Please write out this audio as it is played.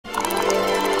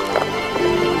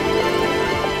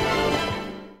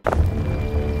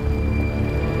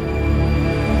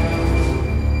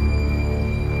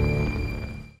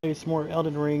more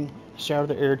Elden Ring, Shadow of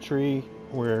the Erdtree.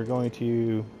 We're going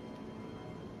to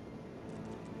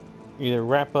either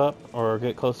wrap up or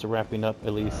get close to wrapping up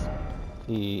at least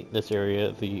this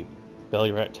area, the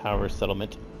Belurat Tower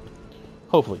settlement.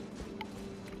 Hopefully.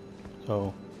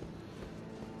 So,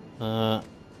 all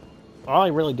I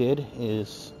really did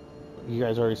is, you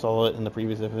guys already saw it in the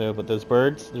previous episode, but those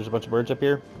birds, there's a bunch of birds up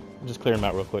here. I'll just clear them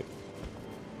out real quick.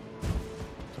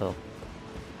 So,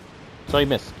 that's all you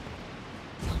missed.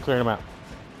 Just clearing them out.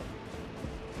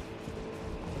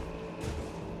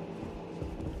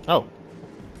 Oh.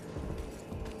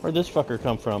 Where'd this fucker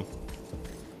come from?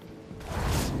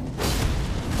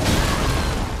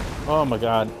 Oh my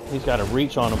god, he's got a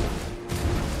reach on him.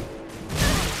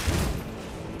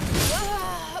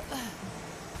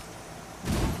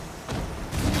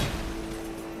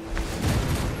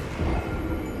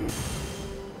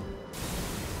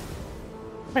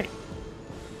 Hey.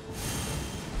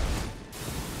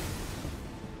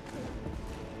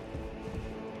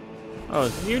 Oh,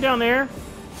 is you down there?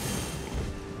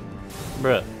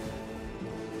 Bruh.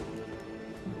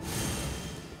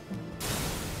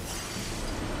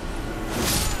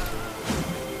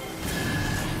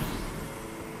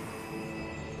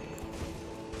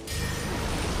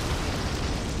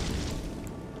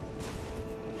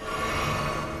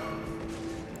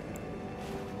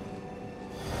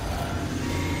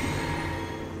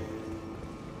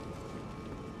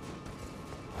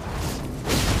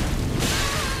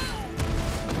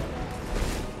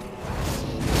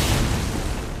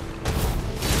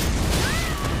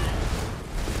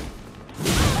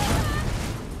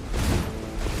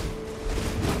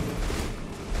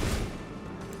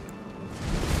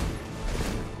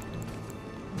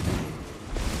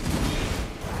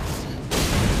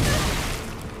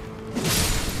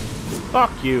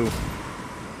 Fuck you.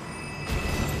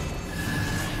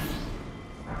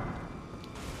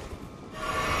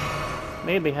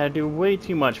 Maybe I had to do way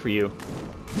too much for you.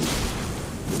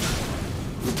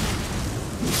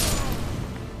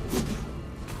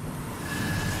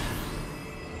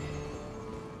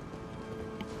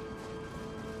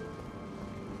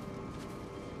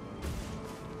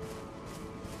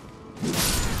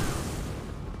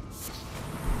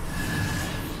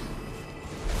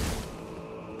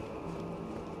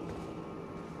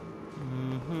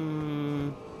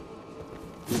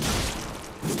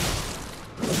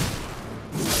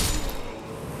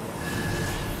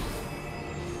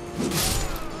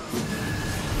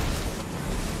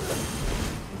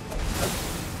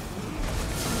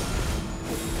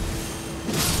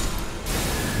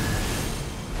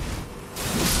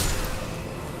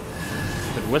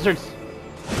 Wizards.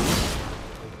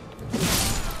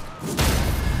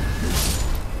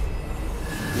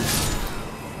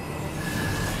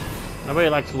 Nobody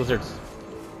likes lizards.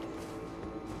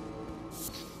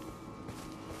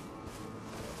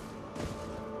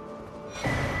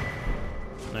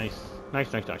 Nice. Nice.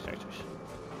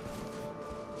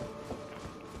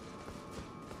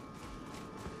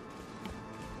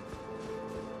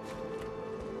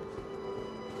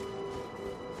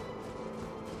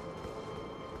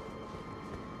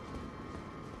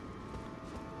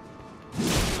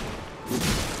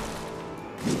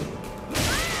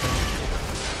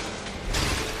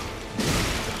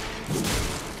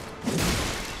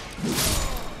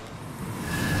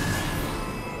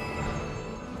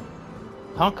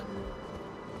 Punk.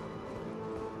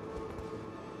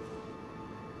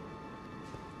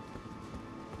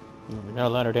 We gotta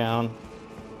let her down.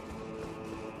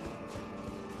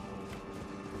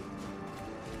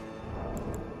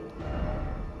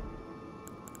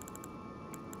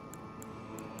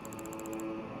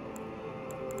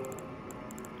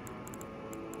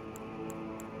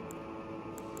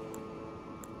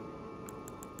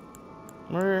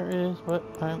 Where is what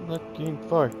I'm looking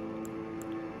for?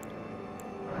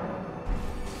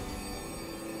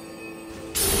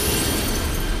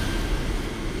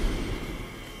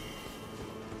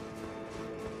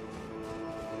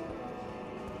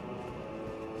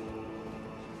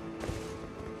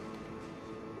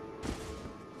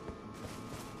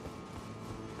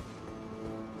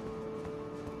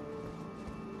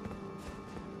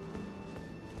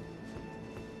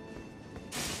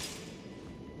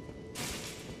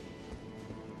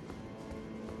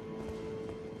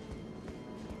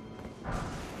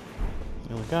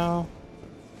 There we go.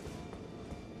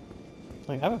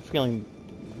 Like, I have a feeling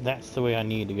that's the way I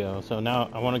need to go. So now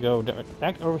I want to go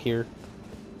back over here.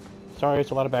 Sorry,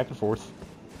 it's a lot of back and forth.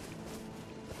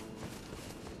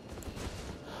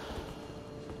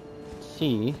 Let's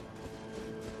see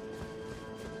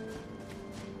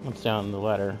what's down the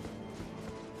ladder.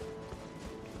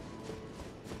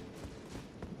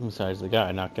 Besides the guy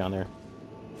I knocked down there.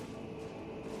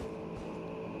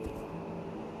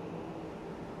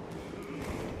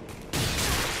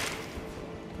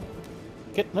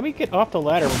 Let me get off the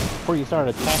ladder before you start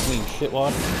attacking me,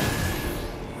 shitwad.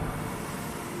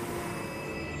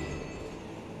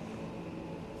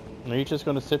 Are you just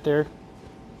gonna sit there?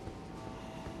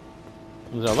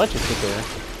 I'll let you sit there.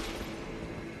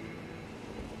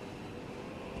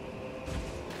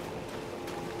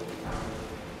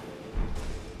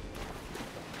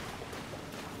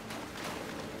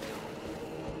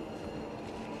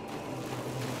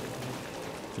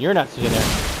 You're not sitting there.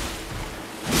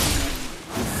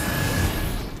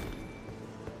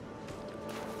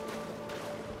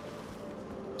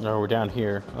 Oh, we're down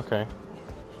here. Okay.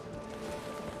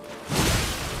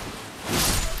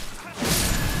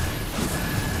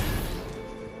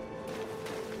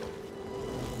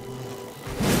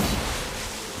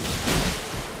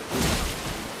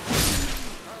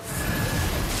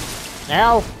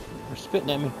 Ow! They're spitting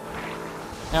at me.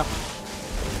 Ow.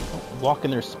 Don't walk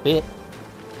in their spit.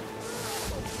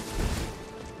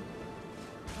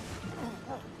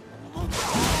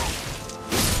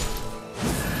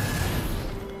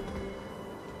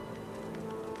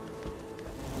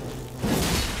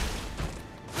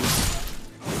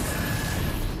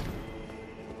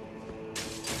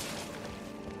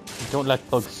 Don't like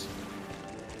bugs.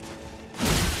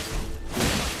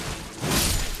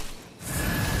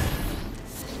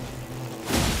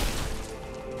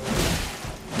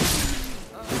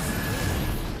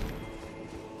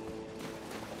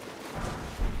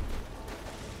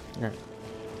 Here.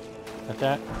 Got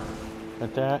that.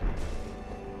 Got that.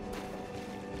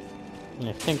 And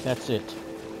I think that's it.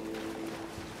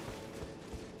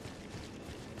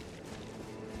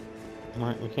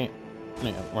 Alright, we can't.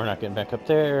 Yeah, we're not getting back up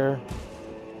there.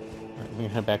 Alright, we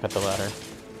can head back up the ladder.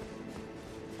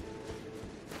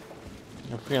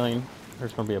 I have a feeling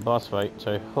there's going to be a boss fight,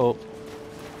 so I hope.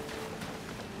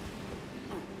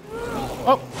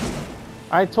 Oh!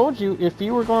 I told you if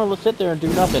you were going to sit there and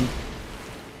do nothing,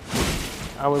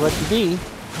 I would let you be.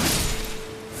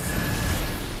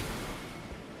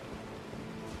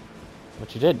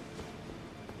 But you did.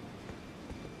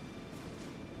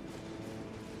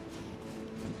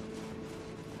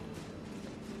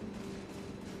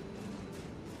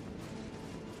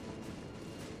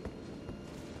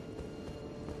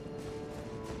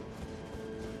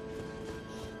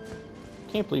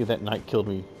 Can't believe that knight killed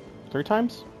me 3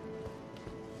 times.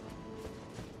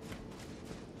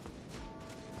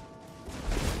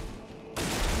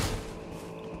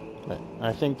 But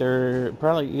I think they're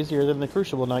probably easier than the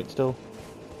Crucible Knight still.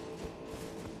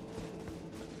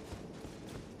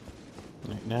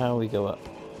 Right, now we go up.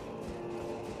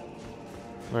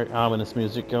 Very ominous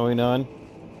music going on.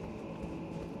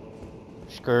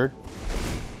 Scared.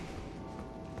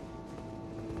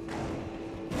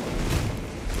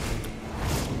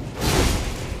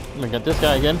 We got this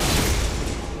guy again.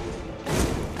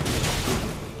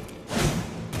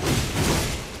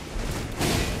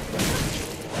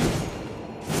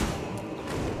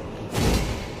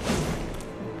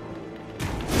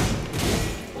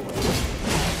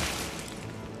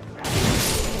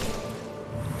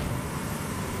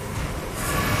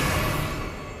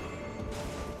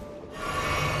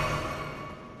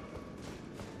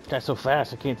 This guy's so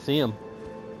fast I can't see him.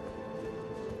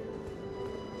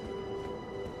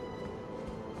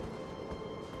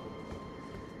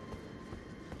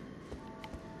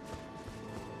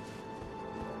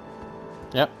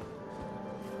 Yep.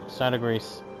 Side of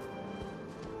Grace.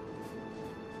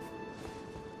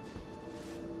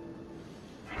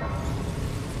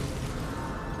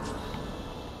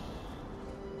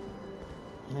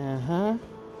 Uh-huh.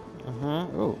 Uh-huh.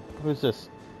 Oh, who's this?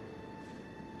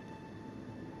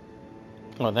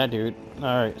 Oh, that dude.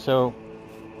 Alright, so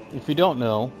if you don't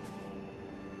know,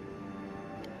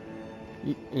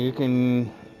 you can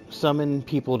summon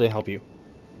people to help you.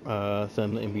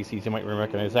 Some NPCs, you might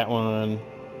recognize that one.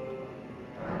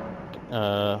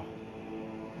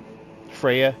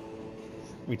 Freya.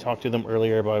 We talked to them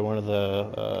earlier by one of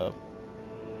the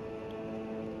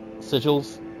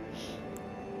sigils.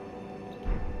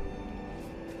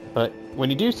 But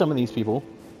when you do summon these people,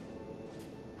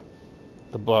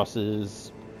 the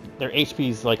bosses, their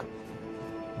HP's like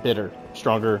bitter,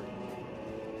 stronger,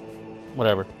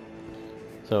 whatever.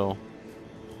 So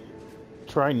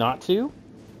try not to.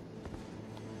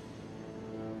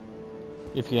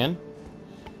 If you can.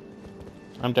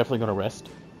 I'm definitely gonna rest.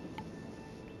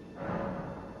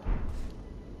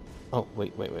 Oh,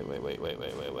 wait. Okay.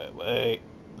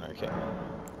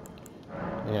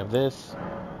 We have this.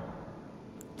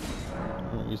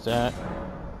 I'm gonna use that.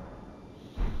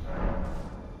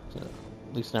 So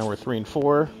at least now we're 3 and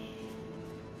 4.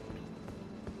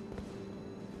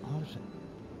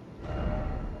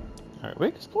 Alright, we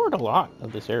explored a lot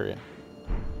of this area.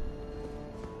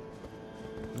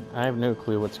 I have no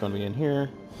clue what's going to be in here.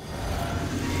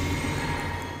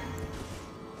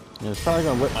 And it's probably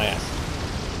going to whip my ass.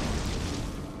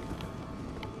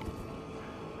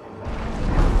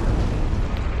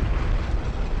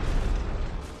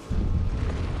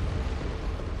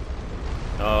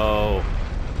 Oh.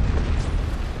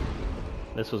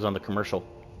 This was on the commercial.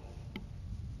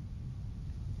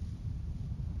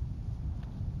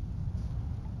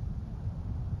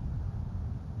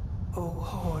 O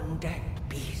horn-decked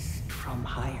beast from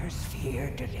higher sphere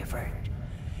delivered,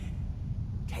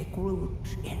 take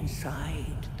root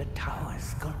inside the tower's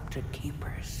sculpted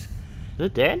keepers. Is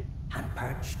it dead? And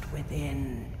perched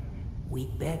within, we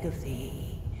beg of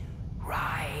thee,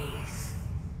 rise.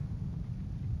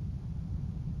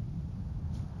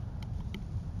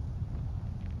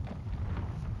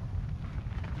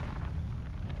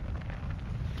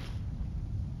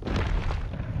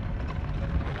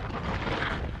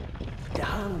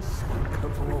 Dance and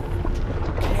kavod,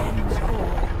 cleanse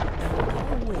all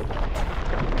and go it.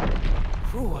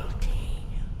 Cruelty,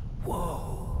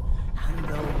 woe, and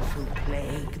those who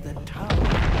plague the tower.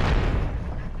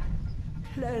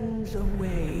 Cleanse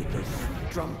away the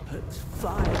strumpet's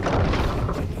vile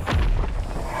progeny.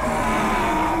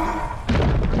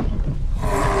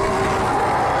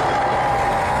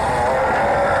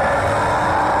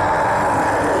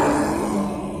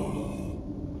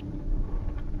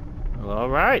 All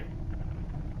right.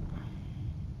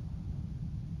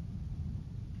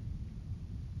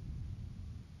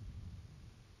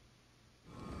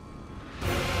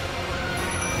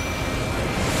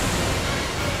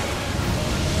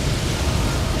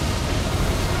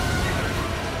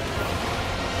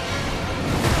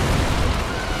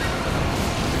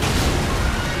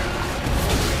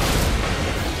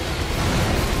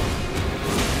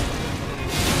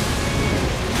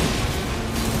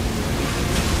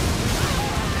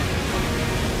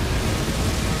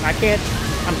 I can't.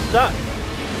 I'm stuck.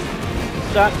 I'm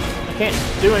stuck. I can't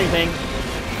do anything.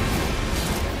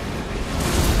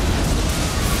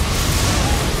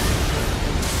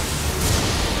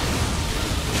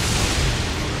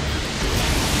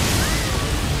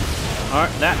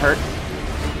 Alright, that hurt.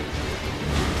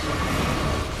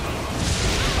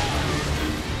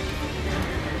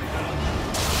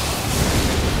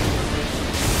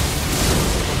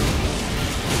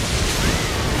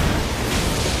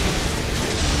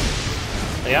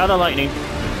 Stay out of the lightning.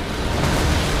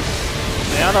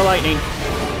 Stay out of the lightning.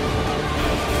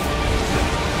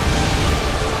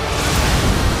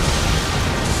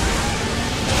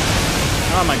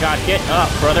 Oh my god, get up,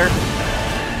 brother.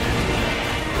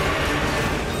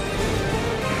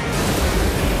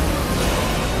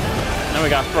 Now we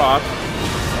got frogs.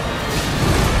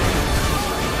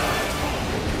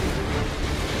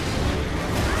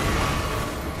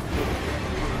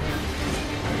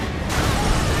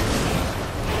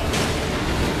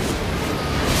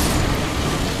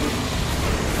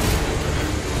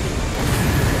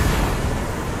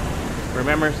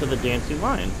 Remembrance of the Dancing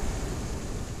Lion.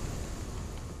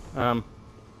 What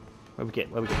we get?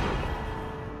 What we get?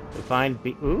 Devine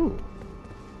be ooh.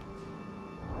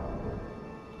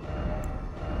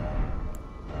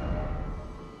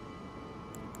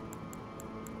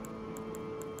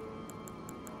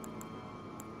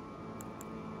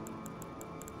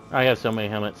 I have so many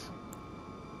helmets.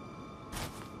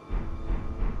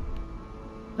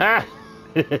 Ah!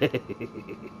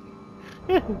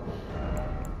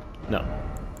 No.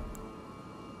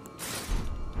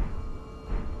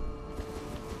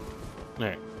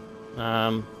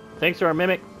 Alright. Thanks to our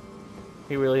mimic.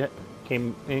 He really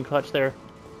came in clutch there.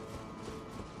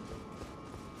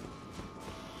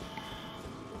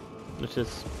 It's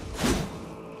just...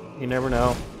 you never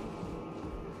know.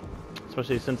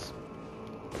 Especially since...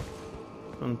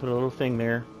 I'm gonna put a little thing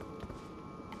there.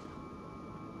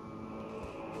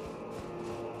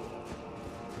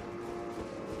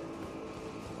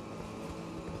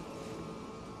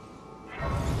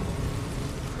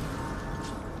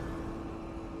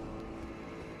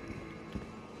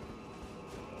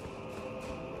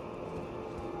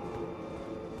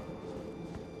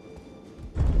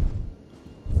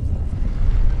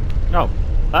 No.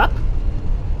 Up?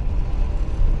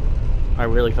 I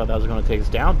really thought that was going to take us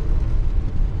down.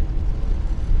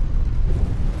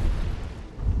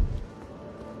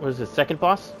 What is this, second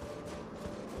boss?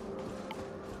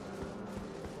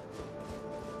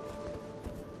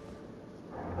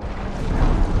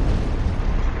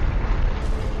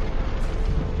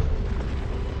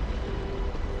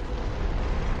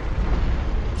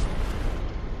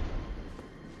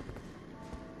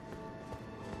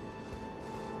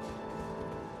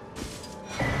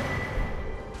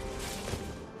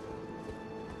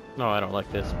 No, I don't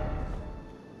like this.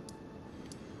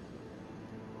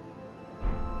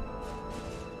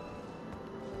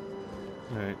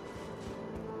 Alright.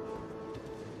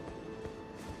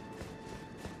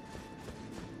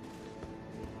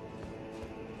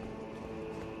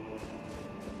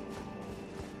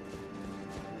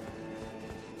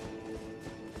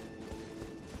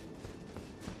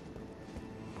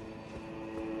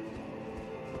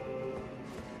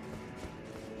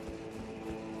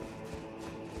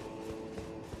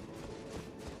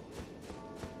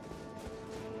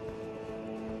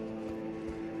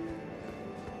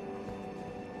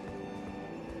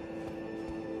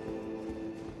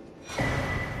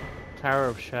 Tower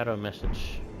of Shadow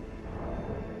message.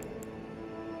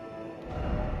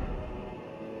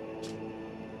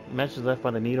 Message left by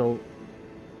the Needle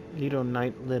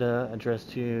Knight Lita,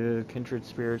 addressed to kindred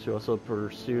spirits who also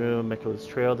pursue Mikula's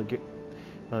trail. The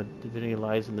divinity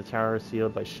lies in the tower,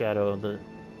 sealed by shadow.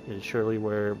 It is surely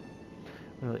where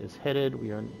is headed.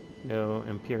 We are no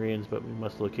Empyreans, but we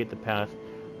must locate the path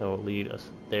that will lead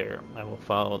us there. I will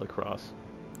follow the cross.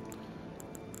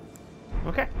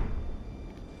 Okay.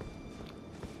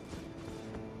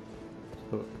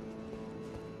 So,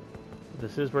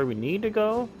 this is where we need to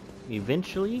go,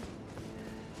 eventually.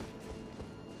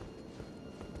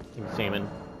 Examine.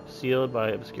 Sealed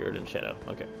by obscured and shadow.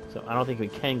 Okay, so I don't think we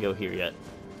can go here yet.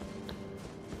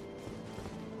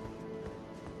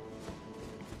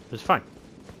 It's fine.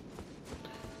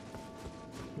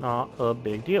 Not a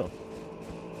big deal.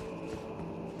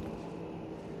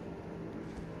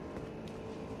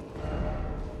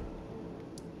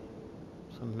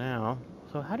 So now,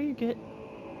 so how do you get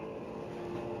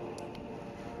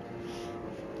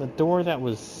the door that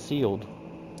was sealed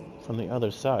from the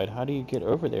other side? How do you get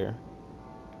over there?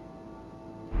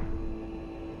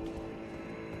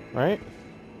 Right?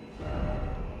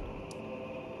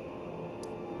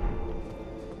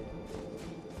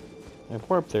 If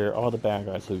we're up there, all the bad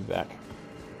guys will be back.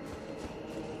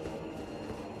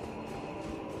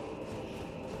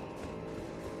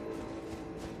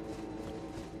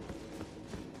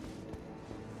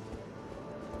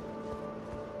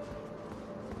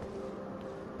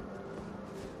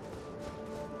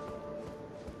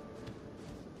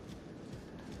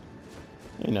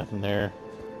 Ain't nothing there.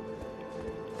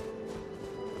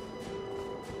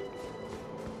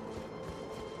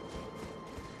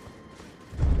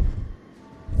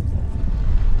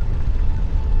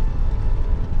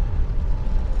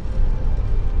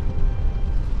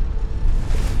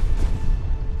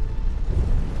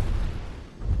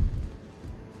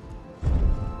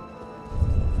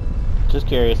 Just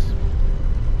curious.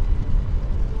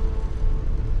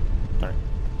 Alright.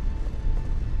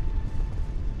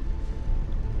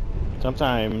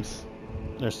 Sometimes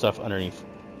there's stuff underneath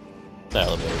the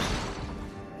elevators.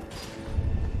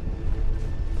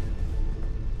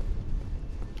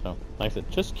 So, like I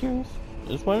said, just curious.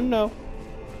 Just want to know.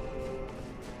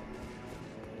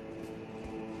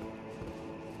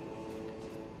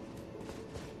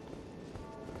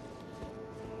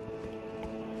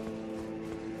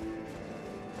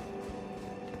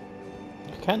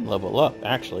 Can level up,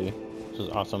 actually, which is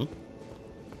awesome.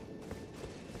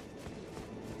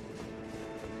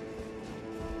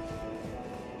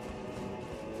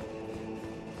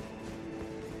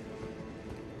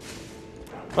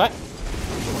 What?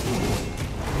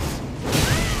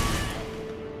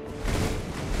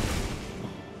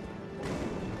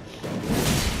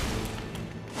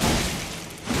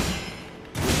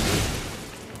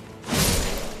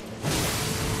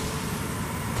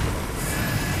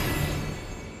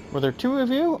 Were there two of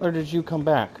you, or did you come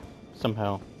back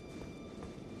somehow?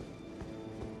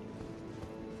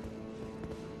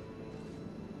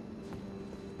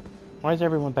 Why is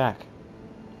everyone back?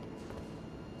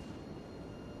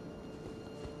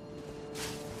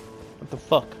 What the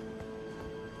fuck?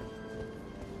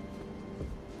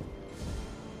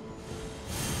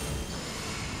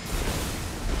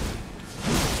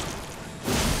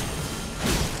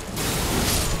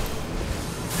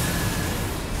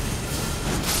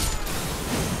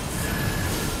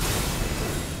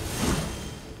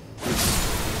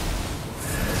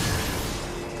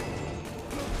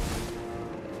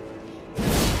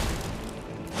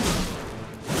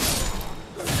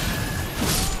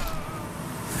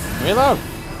 Reload!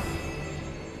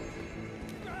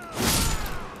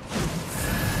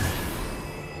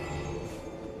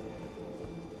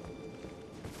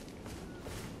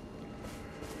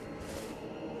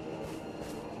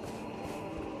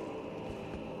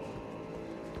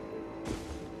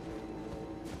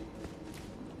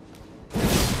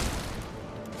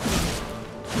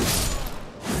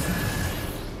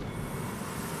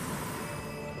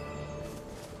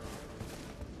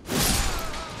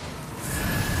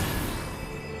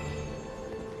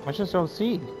 I just don't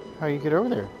see how you get over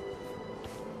there.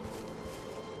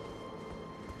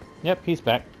 Yep, he's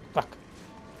back. Fuck.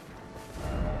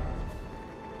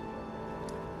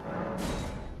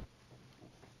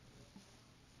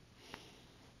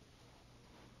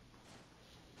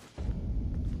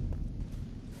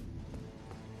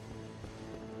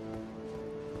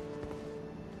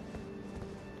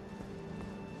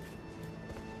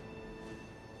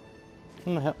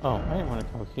 What the hell? Oh, I didn't want to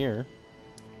go here.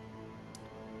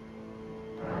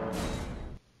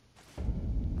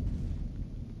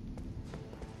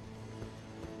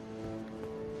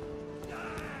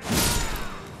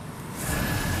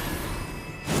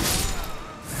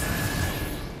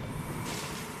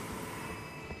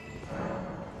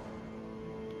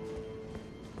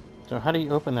 So how do you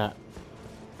open that?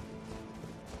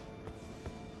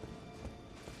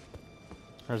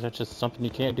 Or is that just something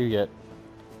you can't do yet?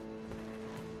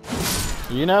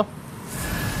 You know?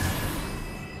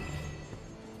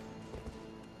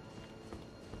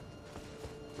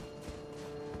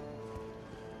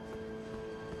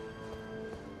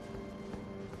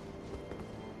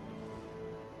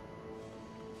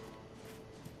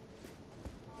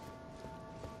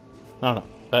 I don't know,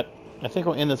 but I think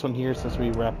we'll end this one here since we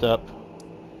wrapped up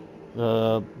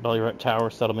the Belurat Tower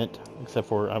settlement, except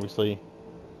for obviously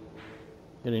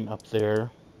getting up there.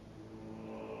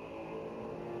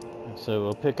 So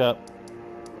we'll pick up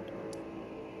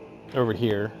over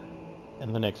here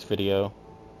in the next video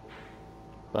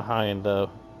behind the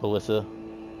ballista.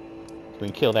 So we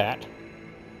can kill that.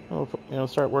 We'll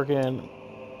start working,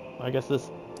 I guess,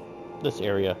 this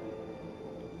area.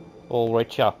 All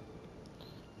right, yeah.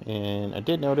 And I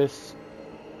did notice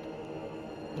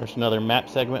there's another map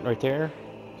segment right there,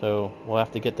 so we'll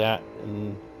have to get that,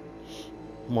 and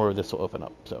more of this will open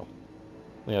up. So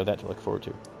we have that to look forward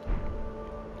to.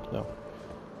 So,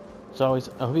 as always,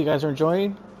 I hope you guys are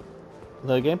enjoying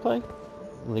the gameplay.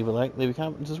 Leave a like, leave a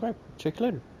comment, and subscribe. Check you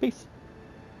later. Peace.